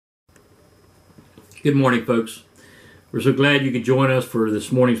Good morning, folks. We're so glad you could join us for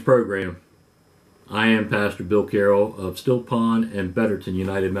this morning's program. I am Pastor Bill Carroll of Still Pond and Betterton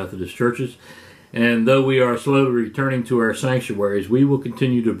United Methodist Churches, and though we are slowly returning to our sanctuaries, we will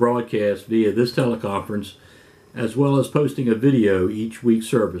continue to broadcast via this teleconference as well as posting a video each week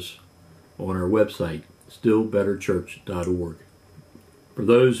service on our website, stillbetterchurch.org. For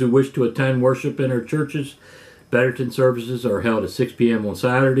those who wish to attend worship in our churches, Betterton services are held at 6 p.m. on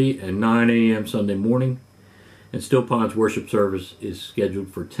Saturday and 9 a.m. Sunday morning, and Still Pond's worship service is scheduled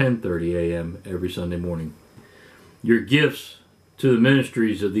for 10:30 a.m. every Sunday morning. Your gifts to the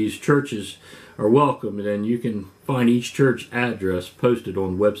ministries of these churches are welcome, and you can find each church address posted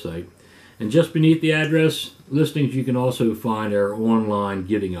on the website. And just beneath the address listings, you can also find our online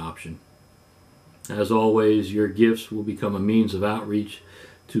giving option. As always, your gifts will become a means of outreach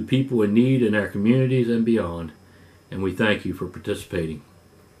to people in need in our communities and beyond, and we thank you for participating.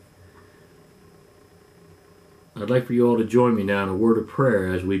 I'd like for you all to join me now in a word of prayer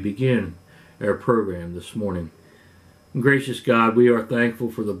as we begin our program this morning. Gracious God, we are thankful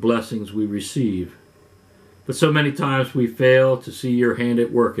for the blessings we receive, but so many times we fail to see your hand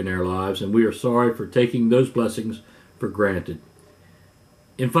at work in our lives, and we are sorry for taking those blessings for granted.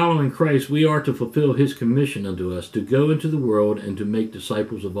 In following Christ, we are to fulfill his commission unto us to go into the world and to make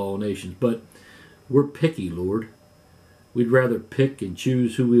disciples of all nations, but we're picky, Lord. We'd rather pick and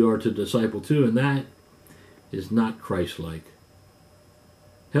choose who we are to disciple to, and that is not Christ-like.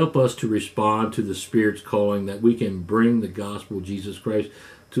 Help us to respond to the Spirit's calling that we can bring the gospel of Jesus Christ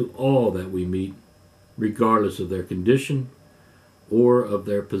to all that we meet, regardless of their condition or of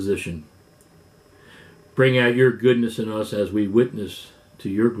their position. Bring out your goodness in us as we witness to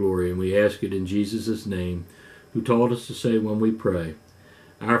your glory, and we ask it in Jesus' name, who taught us to say when we pray,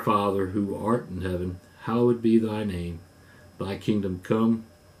 Our Father, who art in heaven, hallowed be thy name. Thy kingdom come,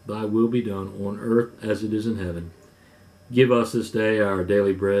 thy will be done on earth as it is in heaven. Give us this day our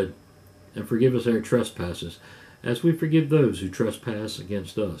daily bread, and forgive us our trespasses, as we forgive those who trespass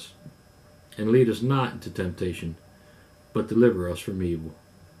against us. And lead us not into temptation, but deliver us from evil.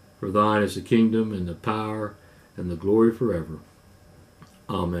 For thine is the kingdom, and the power, and the glory forever.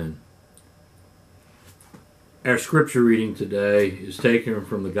 Amen. Our scripture reading today is taken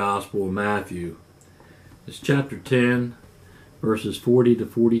from the Gospel of Matthew. It's chapter 10, verses 40 to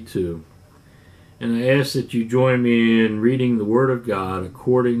 42. And I ask that you join me in reading the Word of God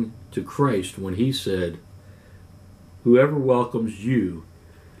according to Christ when he said, Whoever welcomes you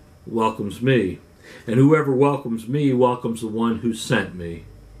welcomes me, and whoever welcomes me welcomes the one who sent me.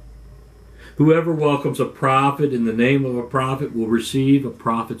 Whoever welcomes a prophet in the name of a prophet will receive a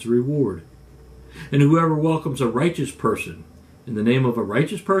prophet's reward. And whoever welcomes a righteous person in the name of a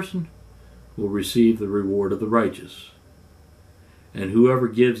righteous person will receive the reward of the righteous. And whoever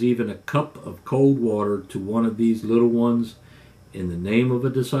gives even a cup of cold water to one of these little ones in the name of a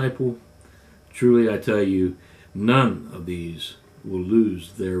disciple, truly I tell you, none of these will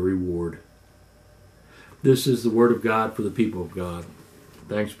lose their reward. This is the word of God for the people of God.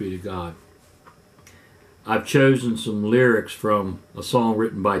 Thanks be to God. I've chosen some lyrics from a song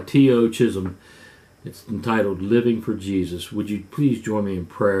written by T.O. Chisholm. It's entitled Living for Jesus. Would you please join me in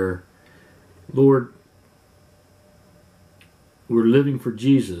prayer? Lord, we're living for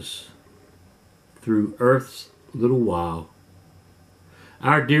Jesus through earth's little while.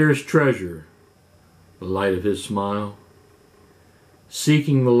 Our dearest treasure, the light of his smile.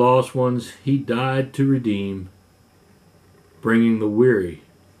 Seeking the lost ones he died to redeem, bringing the weary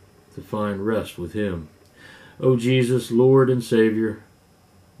to find rest with him. O Jesus, Lord and Savior,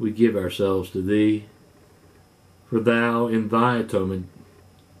 we give ourselves to thee, for thou in thy atonement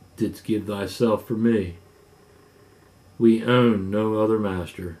didst give thyself for me. We own no other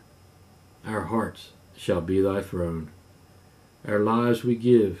master. Our hearts shall be thy throne. Our lives we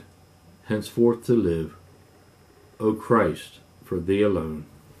give, henceforth to live. O Christ, for thee alone.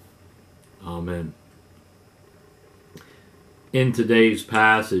 Amen. In today's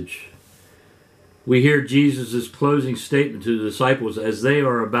passage, we hear Jesus' closing statement to the disciples as they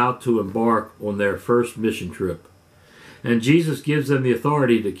are about to embark on their first mission trip. And Jesus gives them the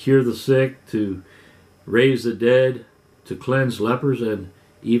authority to cure the sick, to raise the dead, to cleanse lepers, and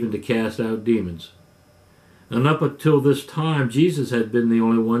even to cast out demons. And up until this time, Jesus had been the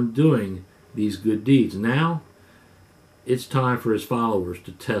only one doing these good deeds. Now, it's time for his followers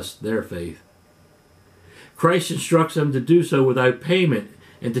to test their faith. Christ instructs them to do so without payment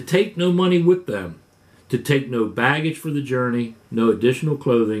and to take no money with them, to take no baggage for the journey, no additional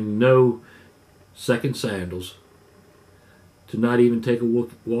clothing, no second sandals, to not even take a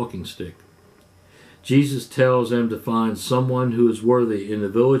walking stick. Jesus tells them to find someone who is worthy in the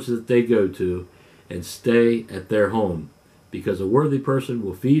village that they go to and stay at their home, because a worthy person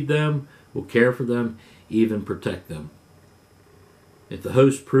will feed them, will care for them, even protect them. If the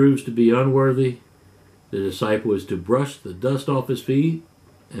host proves to be unworthy, the disciple is to brush the dust off his feet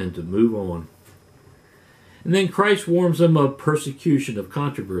and to move on. And then Christ warns them of persecution, of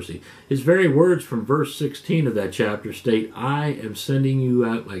controversy. His very words from verse 16 of that chapter state, "I am sending you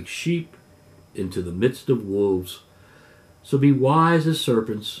out like sheep into the midst of wolves. So be wise as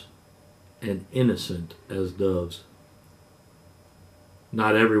serpents and innocent as doves."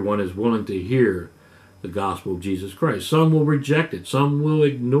 Not everyone is willing to hear the gospel of Jesus Christ. Some will reject it. Some will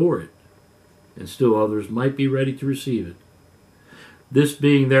ignore it. And still others might be ready to receive it. This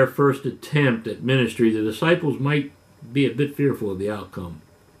being their first attempt at ministry, the disciples might be a bit fearful of the outcome.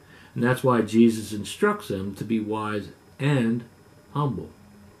 And that's why Jesus instructs them to be wise and humble.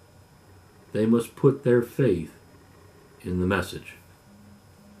 They must put their faith in the message.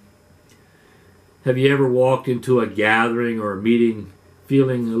 Have you ever walked into a gathering or a meeting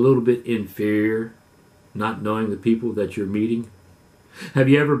feeling a little bit inferior, not knowing the people that you're meeting? Have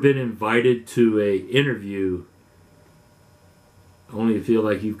you ever been invited to an interview only to feel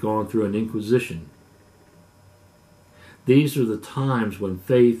like you've gone through an inquisition? These are the times when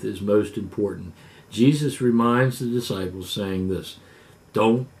faith is most important. Jesus reminds the disciples saying this,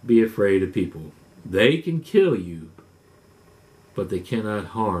 "Don't be afraid of people. They can kill you, but they cannot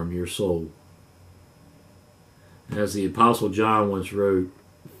harm your soul." As the Apostle John once wrote,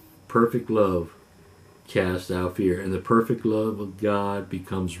 "Perfect love casts out fear," and the perfect love of God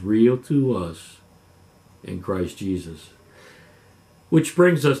becomes real to us in Christ Jesus. Which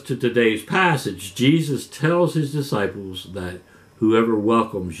brings us to today's passage. Jesus tells his disciples that whoever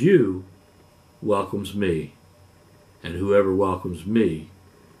welcomes you welcomes me, and whoever welcomes me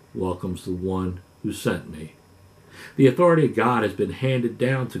welcomes the one who sent me. The authority of God has been handed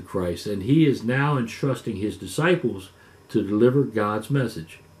down to Christ, and he is now entrusting his disciples to deliver God's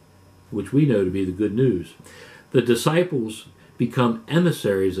message, which we know to be the good news. The disciples become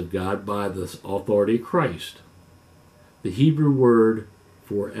emissaries of God by the authority of Christ. The Hebrew word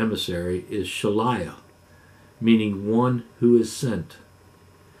for emissary is Shaliah, meaning one who is sent.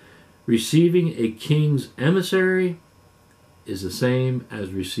 Receiving a king's emissary is the same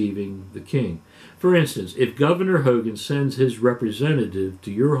as receiving the king. For instance, if Governor Hogan sends his representative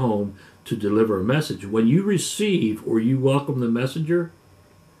to your home to deliver a message, when you receive or you welcome the messenger,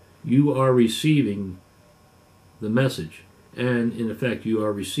 you are receiving the message. And in effect, you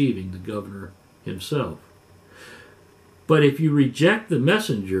are receiving the governor himself. But if you reject the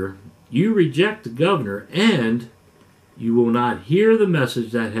messenger, you reject the governor, and you will not hear the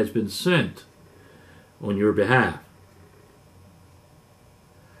message that has been sent on your behalf.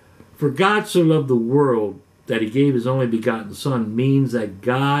 For God so loved the world that he gave his only begotten Son means that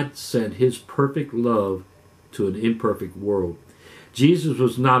God sent his perfect love to an imperfect world. Jesus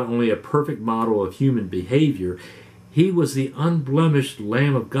was not only a perfect model of human behavior, he was the unblemished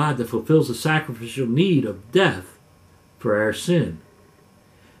Lamb of God that fulfills the sacrificial need of death for our sin.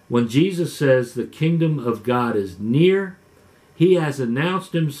 When Jesus says the kingdom of God is near, he has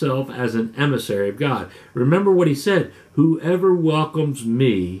announced himself as an emissary of God. Remember what he said, "Whoever welcomes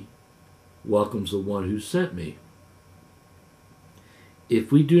me welcomes the one who sent me."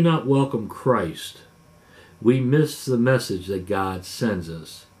 If we do not welcome Christ, we miss the message that God sends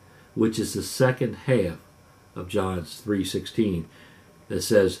us, which is the second half of John 3:16, that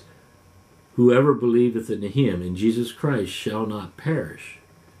says, "Whoever believeth in him," in Jesus Christ, "shall not perish,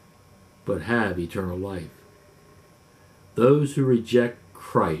 but have eternal life." Those who reject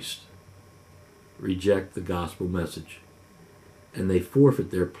Christ reject the gospel message, and they forfeit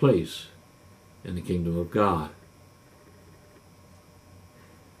their place in the kingdom of God.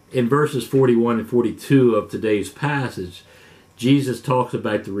 In verses 41 and 42 of today's passage, Jesus talks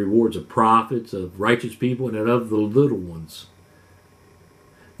about the rewards of prophets, of righteous people, and of the little ones.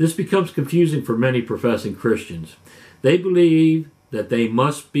 This becomes confusing for many professing Christians. They believe that they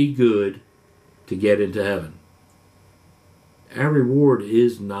must be good to get into heaven. Our reward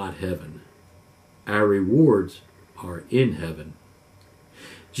is not heaven. Our rewards are in heaven.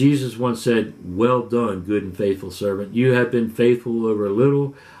 Jesus once said, "Well done, good and faithful servant. You have been faithful over a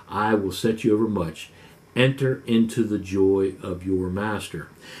little. I will set you over much. Enter into the joy of your master."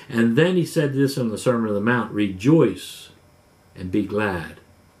 And then he said this on the Sermon on the Mount, "Rejoice and be glad,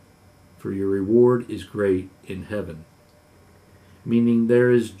 for your reward is great in heaven." Meaning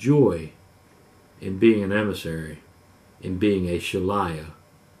there is joy in being an emissary, in being a Shaliah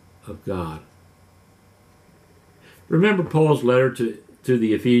of God. Remember Paul's letter to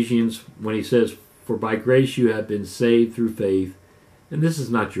the Ephesians when he says, "For by grace you have been saved through faith, And this is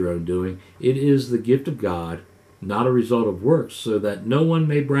not your own doing. It is the gift of God, not a result of works, so that no one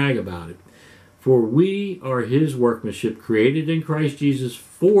may brag about it. For we are his workmanship, created in Christ Jesus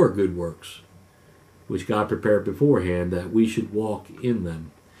for good works, which God prepared beforehand that we should walk in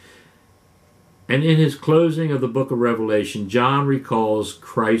them. And in his closing of the book of Revelation, John recalls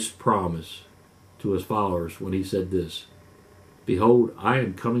Christ's promise to his followers when he said this, "Behold, I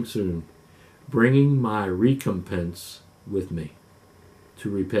am coming soon, bringing my recompense with me, to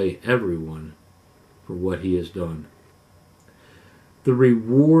repay everyone for what he has done." The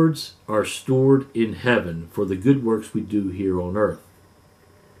rewards are stored in heaven for the good works we do here on earth.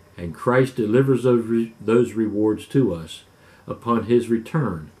 And Christ delivers those rewards to us upon his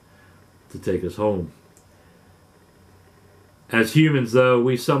return to take us home. As humans, though,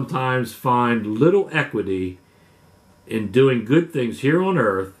 we sometimes find little equity in doing good things here on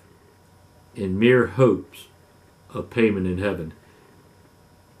earth in mere hopes of payment in heaven.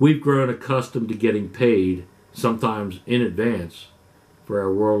 We've grown accustomed to getting paid, sometimes in advance, for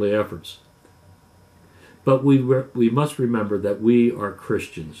our worldly efforts. But we must remember that we are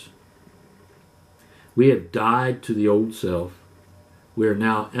Christians. We have died to the old self. We are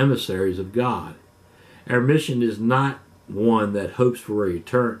now emissaries of God. Our mission is not one that hopes for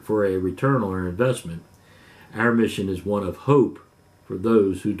a return on our investment. Our mission is one of hope for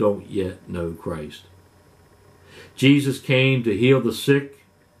those who don't yet know Christ. Jesus came to heal the sick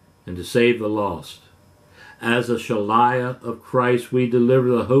and to save the lost. As a Shaliah of Christ, we deliver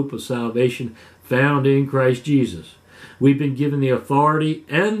the hope of salvation found in Christ Jesus. We've been given the authority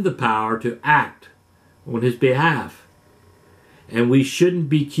and the power to act on his behalf. And we shouldn't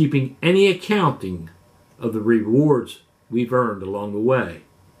be keeping any accounting of the rewards we've earned along the way.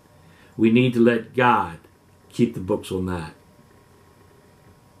 We need to let God keep the books on that.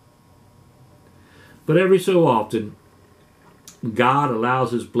 But every so often, God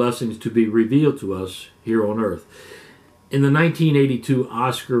allows his blessings to be revealed to us here on earth. In the 1982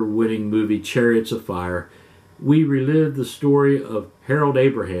 Oscar-winning movie Chariots of Fire, we relived the story of Harold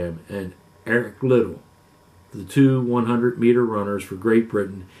Abraham and Eric Liddell, the two 100-meter runners for Great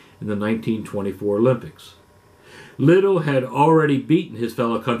Britain in the 1924 Olympics. Liddell had already beaten his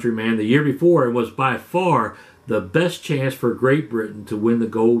fellow countryman the year before and was by far the best chance for Great Britain to win the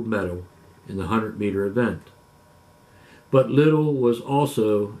gold medal in the 100-meter event. But Liddell was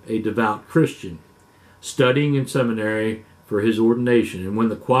also a devout Christian, studying in seminary for his ordination. And when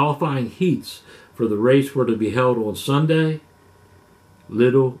the qualifying heats for the race were to be held on Sunday,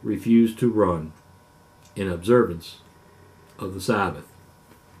 Liddell refused to run in observance of the Sabbath.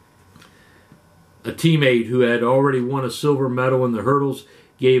 A teammate who had already won a silver medal in the hurdles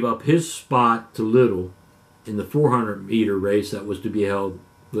gave up his spot to Liddell in the 400-meter race that was to be held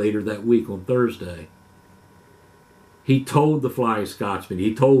later that week on Thursday. He told the Flying Scotsman,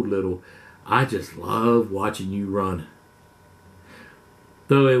 he told Liddell, "I just love watching you run."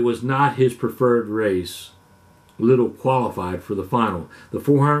 Though it was not his preferred race, Liddell qualified for the final. The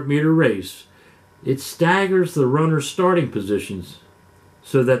 400-meter race, it staggers the runner's starting positions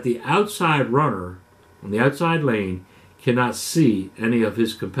so that the outside runner on the outside lane cannot see any of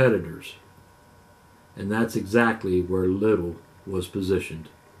his competitors. And that's exactly where Liddell was positioned.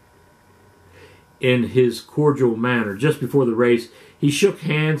 In his cordial manner, just before the race, he shook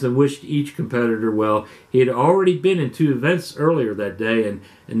hands and wished each competitor well. He had already been in two events earlier that day, and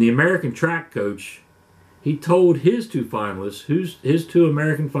the American track coach, he told his two finalists, his two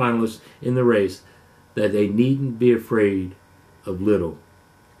American finalists in the race, that they needn't be afraid of Liddell.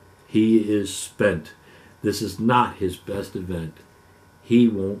 He is spent. This is not his best event. He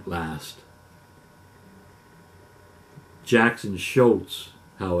won't last. Jackson Schultz,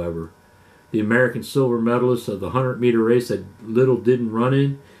 however, the American silver medalist of the 100-meter race that Liddell didn't run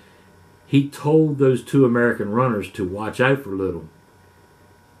in, he told those two American runners to watch out for Liddell.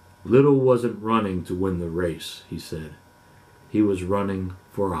 Liddell wasn't running to win the race, he said. He was running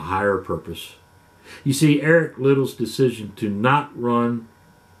for a higher purpose. You see, Eric Liddell's decision to not run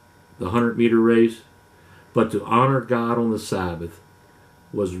the 100-meter race, but to honor God on the Sabbath,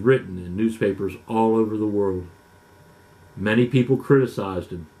 was written in newspapers all over the world. Many people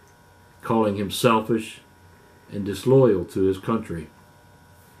criticized him, calling him selfish and disloyal to his country.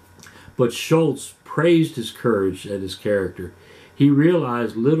 But Schultz praised his courage and his character. He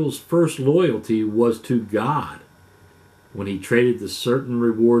realized Liddell's first loyalty was to God when he traded the certain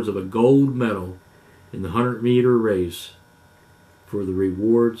rewards of a gold medal in the 100-meter race for the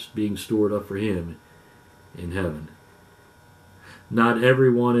rewards being stored up for him in heaven. Not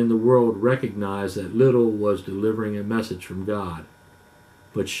everyone in the world recognized that Liddell was delivering a message from God,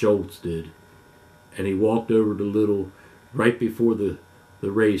 but Schultz did. And he walked over to Liddell right before the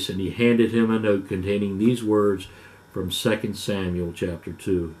race, and he handed him a note containing these words from 2 Samuel chapter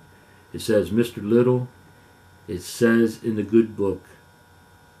 2. It says, "Mr. Little, it says in the good book,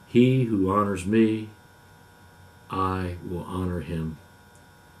 he who honors me, I will honor him.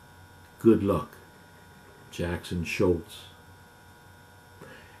 Good luck, Jackson Schultz."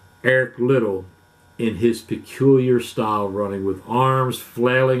 Eric Little, in his peculiar style running, with arms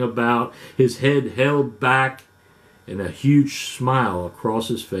flailing about, his head held back, and a huge smile across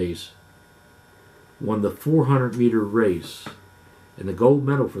his face, won the 400-meter race and the gold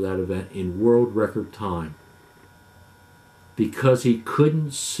medal for that event in world record time. Because he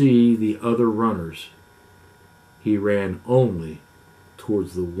couldn't see the other runners, he ran only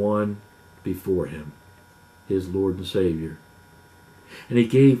towards the one before him, his Lord and Savior. And he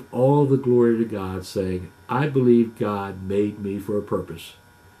gave all the glory to God, saying, "I believe God made me for a purpose,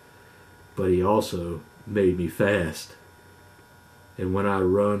 but he also made me fast. And when I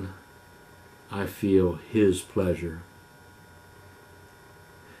run, I feel his pleasure."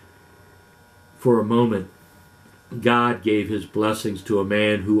 For a moment, God gave his blessings to a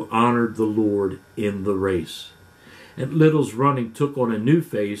man who honored the Lord in the race. And Little's running took on a new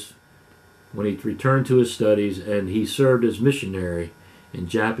face when he returned to his studies, and he served as missionary in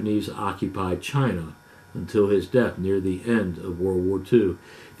Japanese-occupied China until his death near the end of World War II.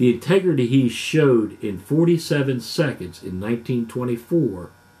 The integrity he showed in 47 seconds in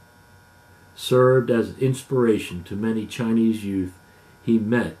 1924 served as inspiration to many Chinese youth he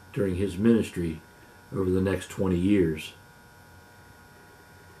met during his ministry over the next 20 years.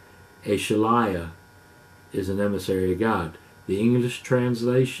 A Shaliah is an emissary of God. The English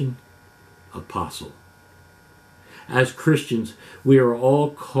translation, apostle. As Christians, we are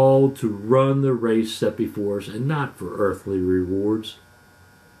all called to run the race set before us, and not for earthly rewards.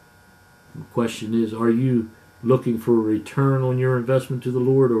 The question is, are you looking for a return on your investment to the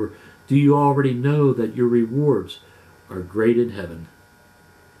Lord, or do you already know that your rewards are great in heaven?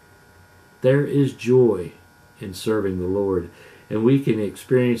 There is joy in serving the Lord, and we can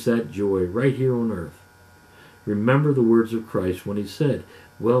experience that joy right here on earth. Remember the words of Christ when he said,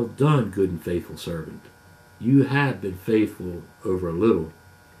 "Well done, good and faithful servant. You have been faithful over a little.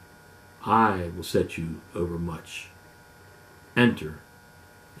 I will set you over much. Enter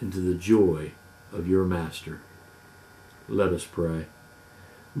into the joy of your master." Let us pray.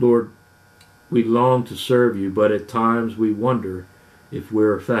 Lord, we long to serve you, but at times we wonder if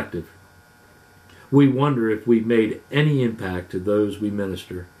we're effective. We wonder if we've made any impact to those we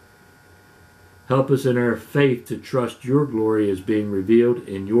minister. Help us in our faith to trust your glory as being revealed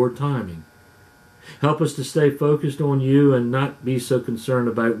in your timing. Help us to stay focused on you and not be so concerned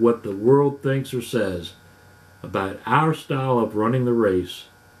about what the world thinks or says about our style of running the race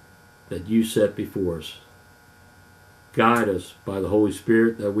that you set before us. Guide us by the Holy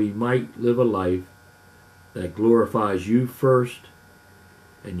Spirit that we might live a life that glorifies you first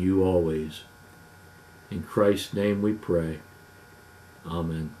and you always. In Christ's name we pray.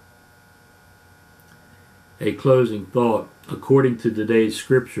 Amen. A closing thought. According to today's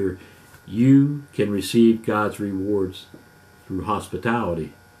scripture, you can receive God's rewards through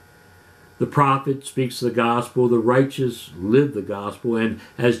hospitality. The prophet speaks the gospel, the righteous live the gospel, and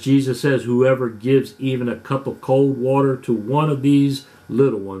as Jesus says, whoever gives even a cup of cold water to one of these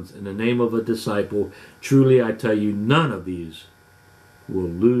little ones in the name of a disciple, truly I tell you, none of these will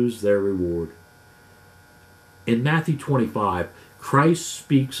lose their reward. In Matthew 25, Christ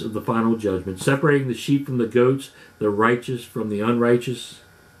speaks of the final judgment, separating the sheep from the goats, the righteous from the unrighteous.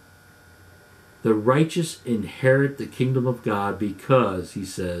 The righteous inherit the kingdom of God because, he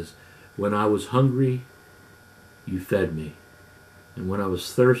says, when I was hungry, you fed me. And when I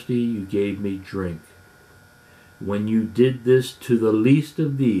was thirsty, you gave me drink. When you did this to the least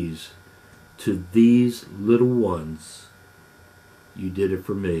of these, to these little ones, you did it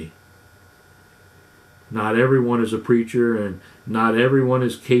for me. Not everyone is a preacher, and not everyone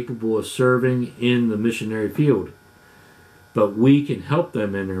is capable of serving in the missionary field. But we can help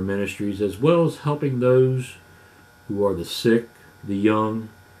them in their ministries, as well as helping those who are the sick, the young,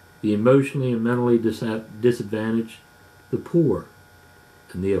 the emotionally and mentally disadvantaged, the poor,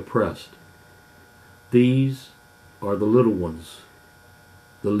 and the oppressed. These are the little ones,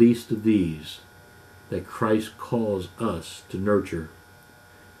 the least of these, that Christ calls us to nurture.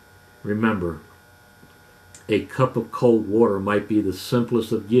 Remember, a cup of cold water might be the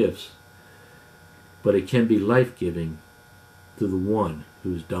simplest of gifts, but it can be life-giving to the one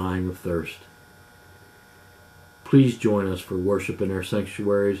who is dying of thirst. Please join us for worship in our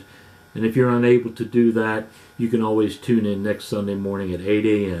sanctuaries, and if you're unable to do that, you can always tune in next Sunday morning at 8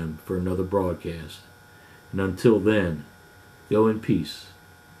 a.m. for another broadcast. And until then, Go in peace.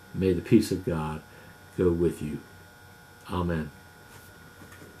 May the peace of God go with you. Amen.